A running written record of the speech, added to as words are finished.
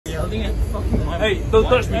yelling at fucking my Hey, don't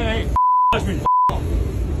touch me. Hey, Touch me.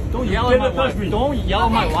 don't yell at my wife. Don't yell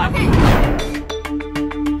at my wife.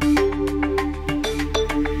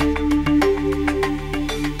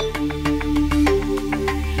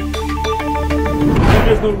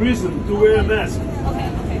 There's no reason to wear a mask.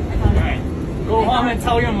 Alright. Go home and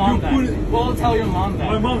tell your mom that. Go tell your mom that.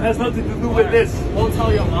 My mom has nothing to do with this. Go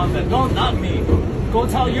tell your mom that. No, not me. Go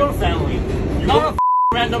tell your family. Not a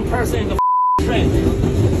random person in the train,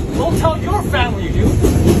 dude. Go tell your family, dude.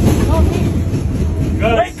 Not me.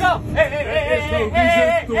 Wake up!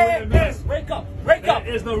 Hey, wake up! Wake up!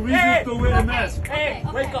 There's no reason to wear a mask. Hey,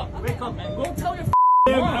 wake up, man. Go tell your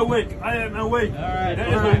I am awake. I am awake. Alright, There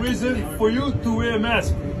is no reason for you to wear a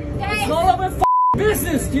mask. It's none of my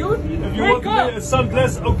business, dude. If you want to wear a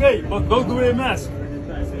sunglass, okay, but don't wear a mask.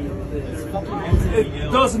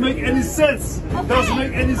 It doesn't make any sense. It doesn't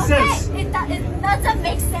make any sense. It doesn't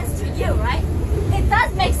make sense to you, right? It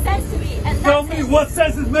does make sense to me. And Tell me what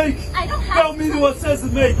sense it makes. I don't have Tell me what sense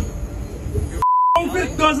it makes.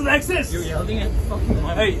 COVID doesn't exist. You're yelling at fucking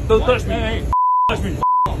my Hey, don't touch me. Hey, Touch me.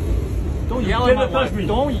 don't yell at my Touch wife. me.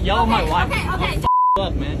 Don't yell at my wife. Okay. I'll f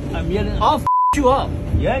up, man. I'm yelling. I'll f you up.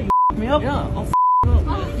 Yeah, you me up? Yeah, I'll f you up,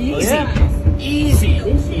 man. Easy. Yeah. Easy.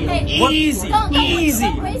 Hey, Easy. don't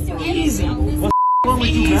Easy. waste your Easy. energy on this. What's wrong with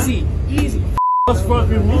you, man? Easy. Easy. What's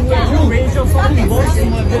fucking wrong with Don't you? raise your fucking voice to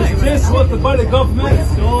my wife. Is this what the body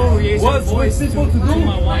government Don't raise your wants voice people to to do?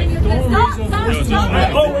 my wife. Don't raise your voice to I my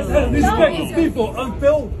wife. always had respect for people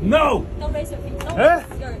until now. Don't raise your feet. Don't Huh?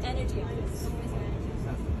 waste your energy on this. Don't waste your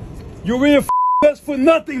energy. You wear vest for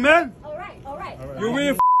nothing, man. Alright. You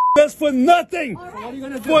wear vest for nothing. What are you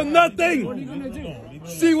gonna do? For nothing. What are you gonna do?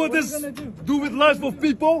 See what this do with lives of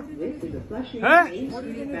people? Huh?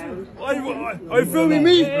 Are you filming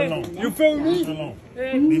me? You filming me?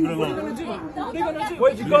 Leave it alone.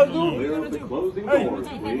 What you gonna do? Hey, What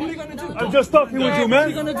are you gonna do? I'm just talking with you,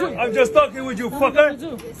 man. I'm just talking with you, fucker.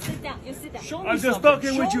 You sit down. You sit down. Show me I'm just something.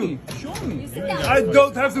 talking with Show you. me. Show me. You sit down. I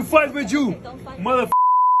don't have to fight with you, Don't fight. mother.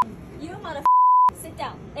 You mother. Sit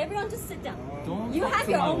down. Everyone just sit down. Don't You talk have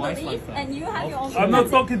to your my own wife belief like that. and you have your own. I'm not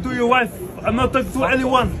talking to your wife. I'm not talking to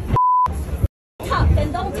anyone. Talk.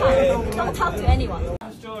 Then don't talk. Don't talk to anyone.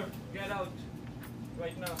 Sure, get out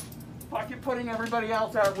right now. Fucking putting everybody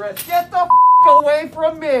else at risk. Get the f away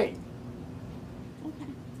from me!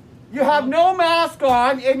 You have no mask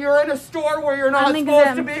on and you're in a store where you're not I'm supposed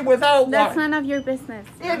to exempt. be without That's one. none of your business.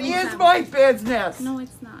 It is my business. No,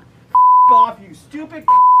 it's not. F off, you stupid.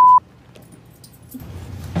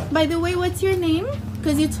 By the way, what's your name?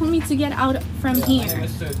 Because you told me to get out from here.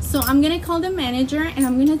 So I'm gonna call the manager and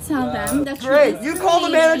I'm gonna tell them that Great, you call the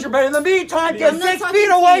manager, but in the meantime, get I'm not 6 talking feet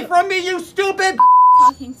to away you. from me, you stupid.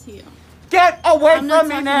 talking to you. Get away I'm not from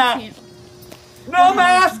me talking now. to you. No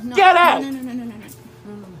mask, No, get out. No.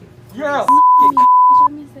 You're a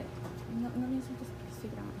Let me sit. No, let me just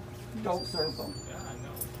sit down. Don't serve them.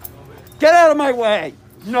 Get out of my way.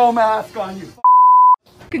 No mask on you.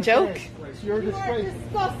 Good joke. You're a disgrace.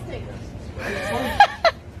 Disgusting.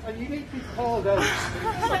 And you need to be called out.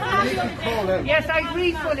 You need to be called out. Yes, I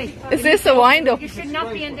agree fully. Is this a wind-up? You should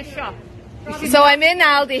not be in the shop. So I'm in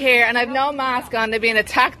Aldi here and I've no mask on. They're being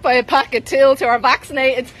attacked by a pack of tills who are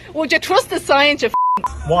vaccinated. Would you trust the science, you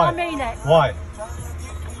Why? I mean it. Why?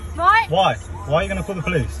 Right? Why? Why are you going to call the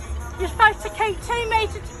police? You're supposed to keep 2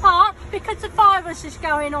 metres apart because the virus is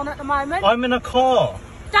going on at the moment. I'm in a car.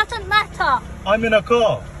 Doesn't matter. I'm in a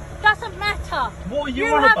car. Doesn't matter. What are you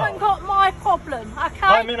You on haven't about? got my problem, okay?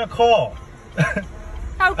 I'm in a car. So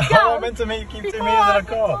How go am I meant to keep 2 meters before in I a get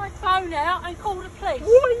car? my phone out and call the police.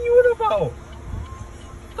 What are you on about?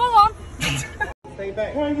 Go on. Stay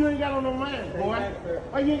back. Why you ain't got on no mask, boy?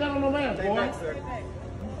 Why you ain't got on no mask,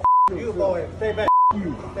 boy? You boy, stay back.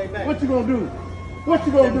 You. Stay back. What you gonna do? What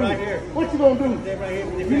you gonna do? right here. What you gonna do? Stay right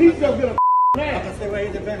here. You need to go get a mask. Stay right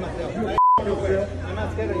here to defend myself. I'm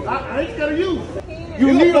not scared of you. I ain't scared of you.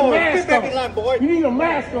 You need a mask Get back in line, on. boy. You need a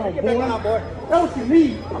mask on, Get back in line, boy. boy. That's what you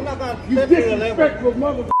need. I'm not gonna You step to the level. disrespectful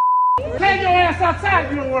mother. Take your ass outside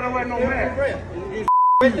if you don't want to wear no Your mask. breath. You're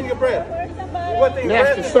wasting your breath. You're wasting your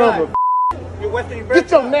Nasty breath. server. You're wasting your breath.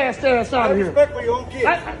 Get your nasty ass out of here. Respect for your own kids.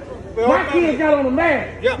 My kids got on a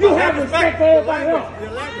mask. Yeah, You I have respect for everybody else.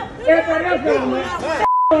 Your language. Everybody else got on a mask.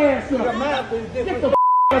 Your ass Your up. mouth is Get different. the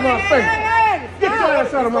out of my face. Get your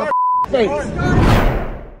ass out of my face.